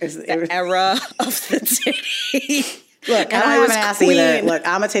titty. The era of the titty. Look, and I don't have an ass either. Look,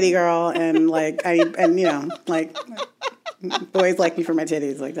 I'm a titty girl, and like like boys like me for my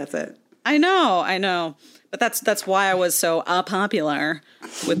titties. Like that's it. I know, but that's why I was so popular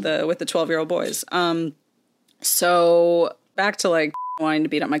with the 12-year-old boys. So back to like wanting to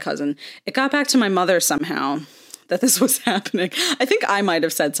beat up my cousin. It got back to my mother somehow that this was happening. I think I might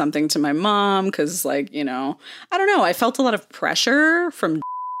have said something to my mom because like I don't know. I felt a lot of pressure from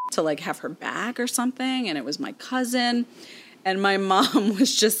to like have her back or something, and it was my cousin, and my mom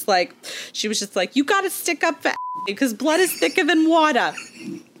was just like, you gotta stick up for because blood is thicker than water.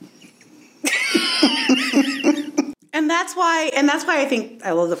 And that's why I think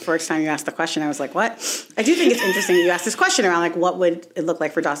I love the first time you asked the question, I was like, what? I do think it's interesting that you asked this question around like what would it look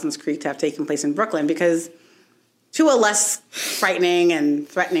like for Dawson's Creek to have taken place in Brooklyn, because to a less frightening and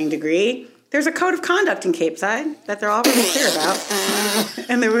threatening degree, there's a code of conduct in Cape Side that they're all really clear about.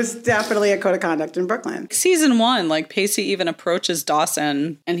 And there was definitely a code of conduct in Brooklyn. Season 1, like Pacey even approaches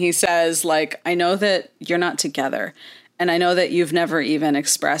Dawson and he says, like, I know that you're not together. And I know that you've never even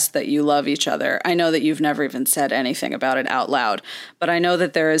expressed that you love each other. I know that you've never even said anything about it out loud. But I know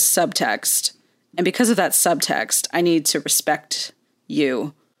that there is subtext. And because of that subtext, I need to respect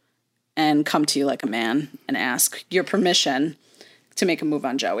you and come to you like a man and ask your permission to make a move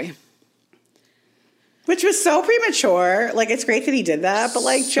on Joey. Which was so premature. Like, it's great that he did that, but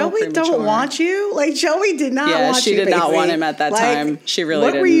like, so Joey premature. Don't want you. Like, Joey did not want you. Yeah, she did not want him at that time. She really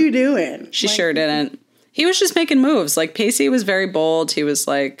didn't. What were you doing? She sure didn't. He was just making moves. Like, Pacey was very bold. He was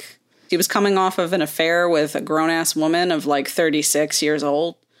coming off of an affair with a grown-ass woman of like 36 years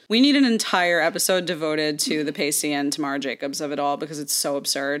old. We need an entire episode devoted to the Pacey and Tamara Jacobs of it all because it's so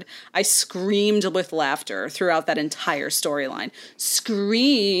absurd. I screamed with laughter throughout that entire storyline.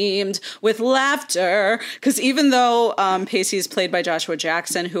 Screamed with laughter because even though Pacey is played by Joshua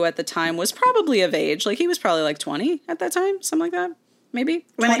Jackson, who at the time was probably of age, like he was probably like 20 at that time, something like that. maybe?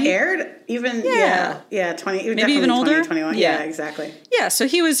 When 20? it aired, even 20, maybe even older, 21. Yeah, exactly. Yeah, so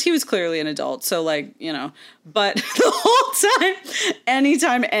he was clearly an adult. So like, but the whole time,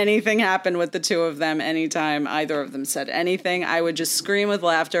 anytime anything happened with the two of them, anytime either of them said anything, I would just scream with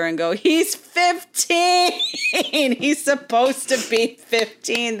laughter and go, "He's 15. He's supposed to be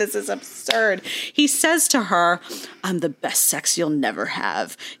 15. This is absurd." He says to her, "I'm the best sex you'll never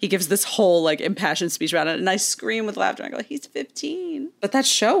have." He gives this whole like impassioned speech about it, and I scream with laughter. I go, "He's 15." But that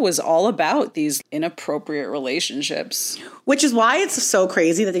show was all about these inappropriate relationships. Which is why it's so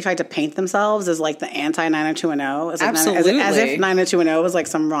crazy that they tried to paint themselves as like the anti-90210. Absolutely. As if 90210 was like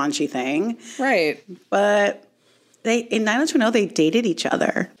some raunchy thing. Right. But in 90210, they dated each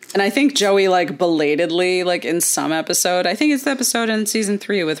other. And I think Joey like belatedly, like in some episode, I think it's the episode in season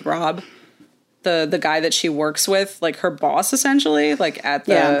 3 with Rob, the guy that she works with, like her boss essentially, like at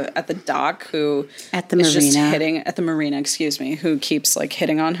the dock, who at the marina, just hitting at the marina, excuse me, who keeps like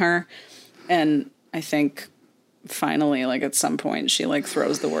hitting on her. And I think finally, like at some point, she like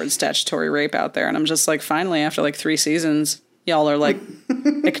throws the word statutory rape out there, and I'm just like, finally, after like 3 seasons, y'all are like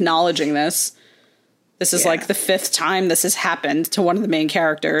acknowledging this. This is like the 5th time this has happened to one of the main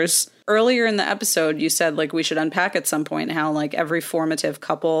characters. Earlier in the episode, you said like we should unpack at some point how like every formative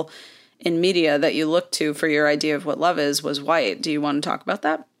couple in media that you look to for your idea of what love is was white. Do you want to talk about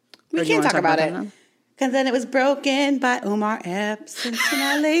that? We can talk about it. Because then it was broken by Omar Epps and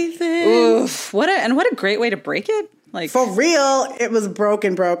Sanaa Lathan. Oof. What a great way to break it. Like, for real, it was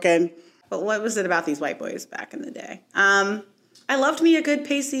broken. But what was it about these white boys back in the day? I loved me a good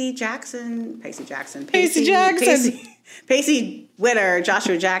Pacey Witter,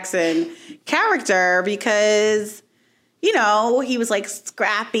 Joshua Jackson character, because he was like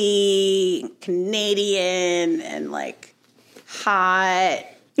scrappy, Canadian, and like hot.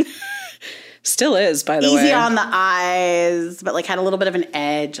 Still is, by the way. Easy on the eyes, but like had a little bit of an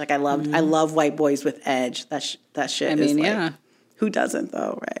edge. Like I love white boys with edge. That shit. I mean, is like, who doesn't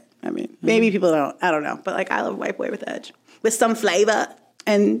though, right? I mean, maybe people don't. I don't know, but like I love a white boy with edge, with some flavor.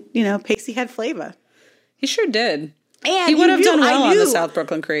 And Pacey had flavor. He sure did. And he would have done well on the South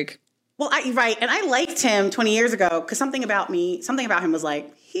Brooklyn Creek. Well, right, and I liked him 20 years ago because something about him was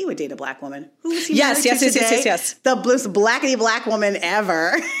like he would date a black woman. Who was he? Yes. The most blackity black woman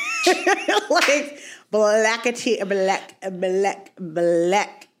ever. Like blackity black.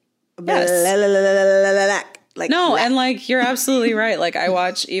 Yes. Like no, black. And like you're absolutely right. Like I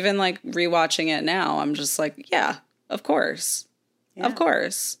watch, even like rewatching it now, I'm just like, yeah, of course. Yeah. Of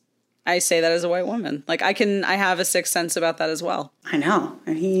course. I say that as a white woman. Like I have a sixth sense about that as well. I know.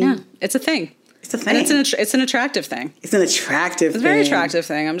 And it's a thing. It's a thing. And it's an attractive thing. It's an attractive thing. It's a very attractive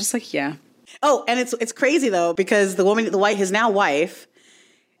thing. I'm just like, yeah. Oh, and it's crazy though, because his now wife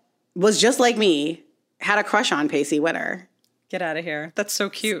was just like me, had a crush on Pacey Witter. Get out of here. That's so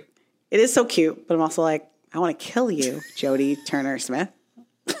cute. It is so cute, but I'm also like, I want to kill you, Jodie Turner-Smith.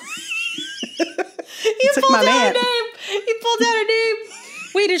 He took my man. He pulled out her name.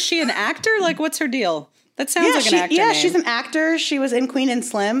 Wait, is she an actor? Like, what's her deal? That sounds like an actor name. She's an actor. She was in Queen and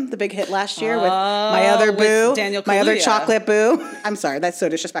Slim, the big hit last year with my other boo, Daniel Kaluuya. My other chocolate boo. I'm sorry, that's so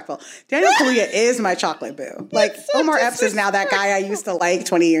disrespectful. Daniel Kaluuya is my chocolate boo. Like, so Omar Epps is now that guy I used to like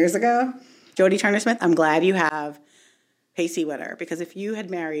 20 years ago. Jodie Turner-Smith, I'm glad you have Pacey Witter, because if you had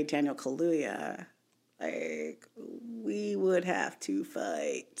married Daniel Kaluuya, like, we would have to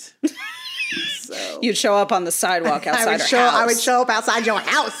fight. So you'd show up on the sidewalk outside her house. I would show up outside your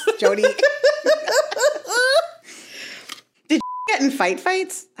house, Jodie. Did you get in fights? I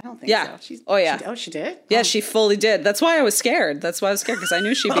don't think so. She did? Yeah, she fully did. That's why I was scared. Because I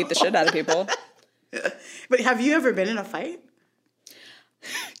knew she beat the shit out of people. But have you ever been in a fight?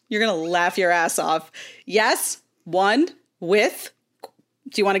 You're going to laugh your ass off. Yes, one with...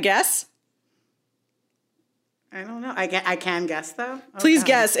 Do you want to guess? I don't know. I can guess though. Please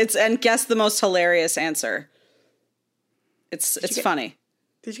guess. And guess the most hilarious answer. It's funny.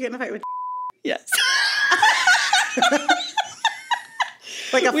 Did you get in a fight with? Yes.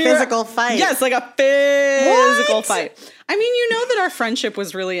 Like a physical fight. Yes, like a physical fight. I mean, you know that our friendship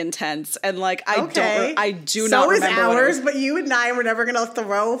was really intense, and like I do not remember. So is ours, but you and I were never gonna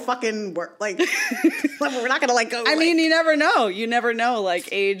throw fucking work. Like we're not gonna like go. I mean, you never know. You never know. Like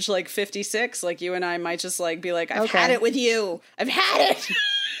age like 56, like you and I might just like be like, I've had it with you. I've had it.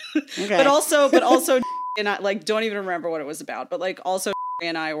 Okay. But also, and I like don't even remember what it was about. But like also,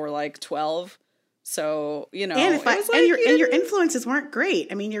 and I were like 12. So, and your influences weren't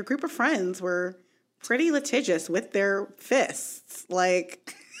great. I mean, your group of friends were pretty litigious with their fists.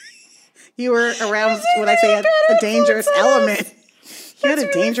 Like, you were around what I say a dangerous element. You got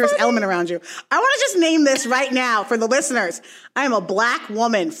a dangerous element around you. I want to just name this right now for the listeners. I am a black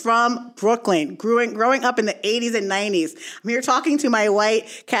woman from Brooklyn, growing up in the 80s and 90s. I'm here talking to my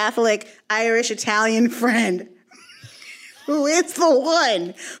white, Catholic, Irish, Italian friend. Who is the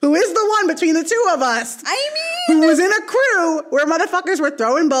one between the two of us? Who was in a crew where motherfuckers were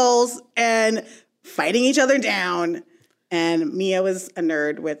throwing bowls and fighting each other down. And Mia was a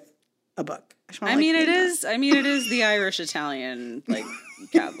nerd with a book. It is the Irish Italian like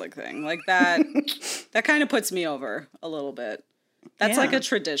Catholic thing. Like that kind of puts me over a little bit. That's like a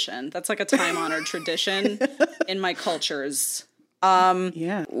tradition. That's like a time-honored tradition in my cultures.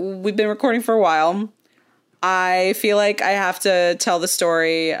 We've been recording for a while. I feel like I have to tell the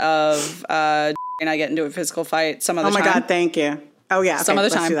story of and I get into a physical fight some other time. Oh my God, thank you. Oh yeah, some other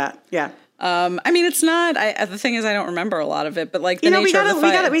time. Let's do that. Yeah. It's not. The thing is, I don't remember a lot of it, but like the nature of the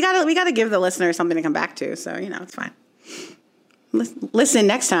fight. We gotta give the listeners something to come back to. So it's fine. Listen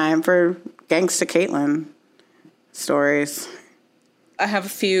next time for Gangsta Caitlin stories. I have a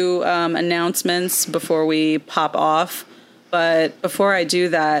few announcements before we pop off, but before I do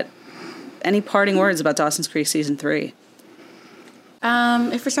that, any parting words about Dawson's Creek season 3?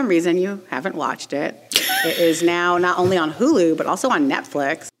 If for some reason you haven't watched it, it is now not only on Hulu but also on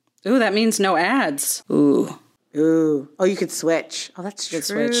Netflix. Ooh, that means no ads. Ooh. Oh, you could switch. Oh, that's true.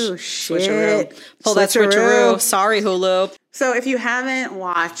 Switcheroo. Pull that switcheroo. Sorry, Hulu. So if you haven't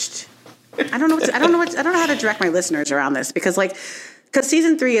watched, I don't know how to direct my listeners around this because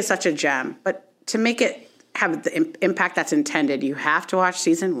season 3 is such a gem, but to make it have the impact that's intended, you have to watch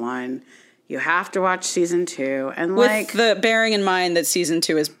season 1. You have to watch season 2, and with the bearing in mind that season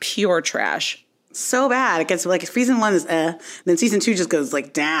 2 is pure trash. So bad. It gets like season 1 is then season 2 just goes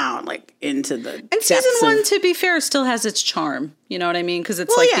like down like into the and season 1, to be fair, still has its charm. You know what I mean? Because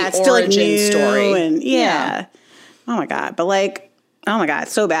it's it's the still origin story. And yeah. Oh my God. But oh my God,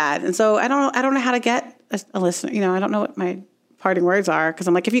 it's so bad. And so I don't know how to get a listener. I don't know what my parting words are because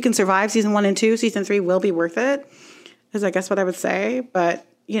I'm like, if you can survive season 1 and 2, season 3 will be worth it. Is I guess what I would say. But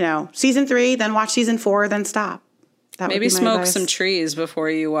season 3, then watch season 4, then stop. Maybe smoke some trees before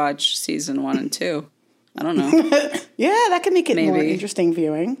you watch season 1 and 2. I don't know. Yeah, that could make it more interesting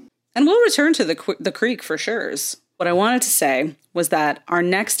viewing. And we'll return to the creek for sure. What I wanted to say was that our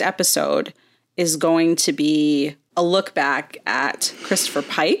next episode is going to be a look back at Christopher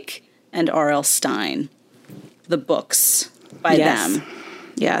Pike and R.L. Stine, the books by them.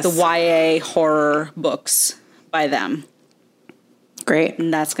 Yes. The YA horror books by them. Great.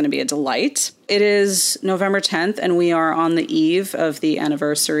 And that's going to be a delight. It is November 10th, and we are on the eve of the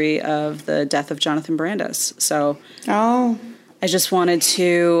anniversary of the death of Jonathan Brandis. So I just wanted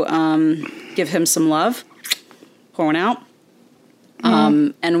to give him some love, pour one out.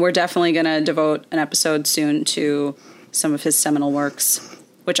 And we're definitely going to devote an episode soon to some of his seminal works,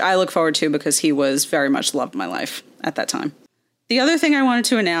 which I look forward to because he was very much loved in my life at that time. The other thing I wanted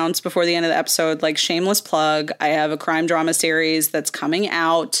to announce before the end of the episode, shameless plug, I have a crime drama series that's coming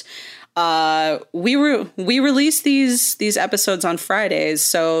out. We release these episodes on Fridays,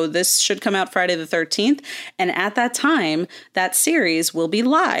 so this should come out Friday the 13th. And at that time, that series will be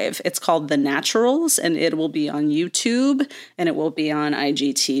live. It's called The Naturals, and it will be on YouTube, and it will be on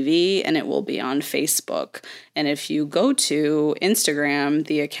IGTV, and it will be on Facebook. And if you go to Instagram,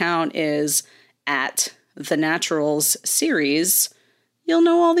 the account is at The Naturals series. You'll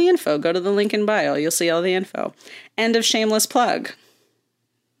know all the info. Go to the link in bio. You'll see all the info. End of shameless plug.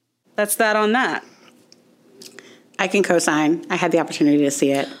 That's that on that. I can co-sign. I had the opportunity to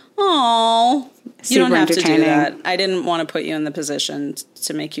see it. Oh, you don't have to do that. I didn't want to put you in the position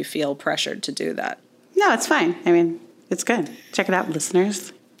to make you feel pressured to do that. No, it's fine. It's good. Check it out,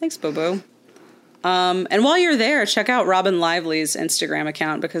 listeners. Thanks, Boo-Boo. And while you're there, check out Robin Lively's Instagram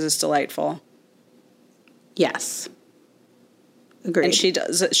account because it's delightful. Yes. Agreed. And she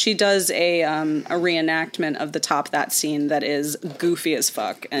does a reenactment of the Top That scene that is goofy as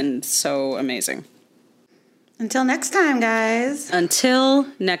fuck and so amazing. Until next time, guys. Until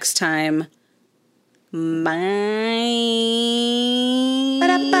next time. Bye.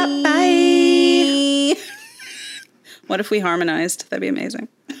 Bye. What if we harmonized? That'd be amazing.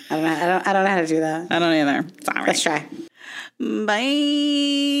 I don't know how to do that. I don't either. Sorry. Let's try. Bye.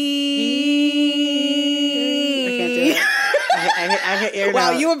 I hit your note.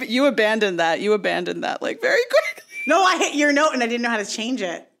 Wow, you abandoned that. You abandoned that very quick. No, I hit your note and I didn't know how to change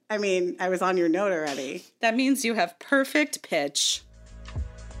it. I was on your note already. That means you have perfect pitch.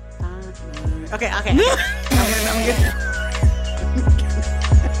 Okay. I'm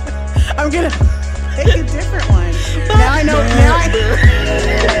gonna pick a different one.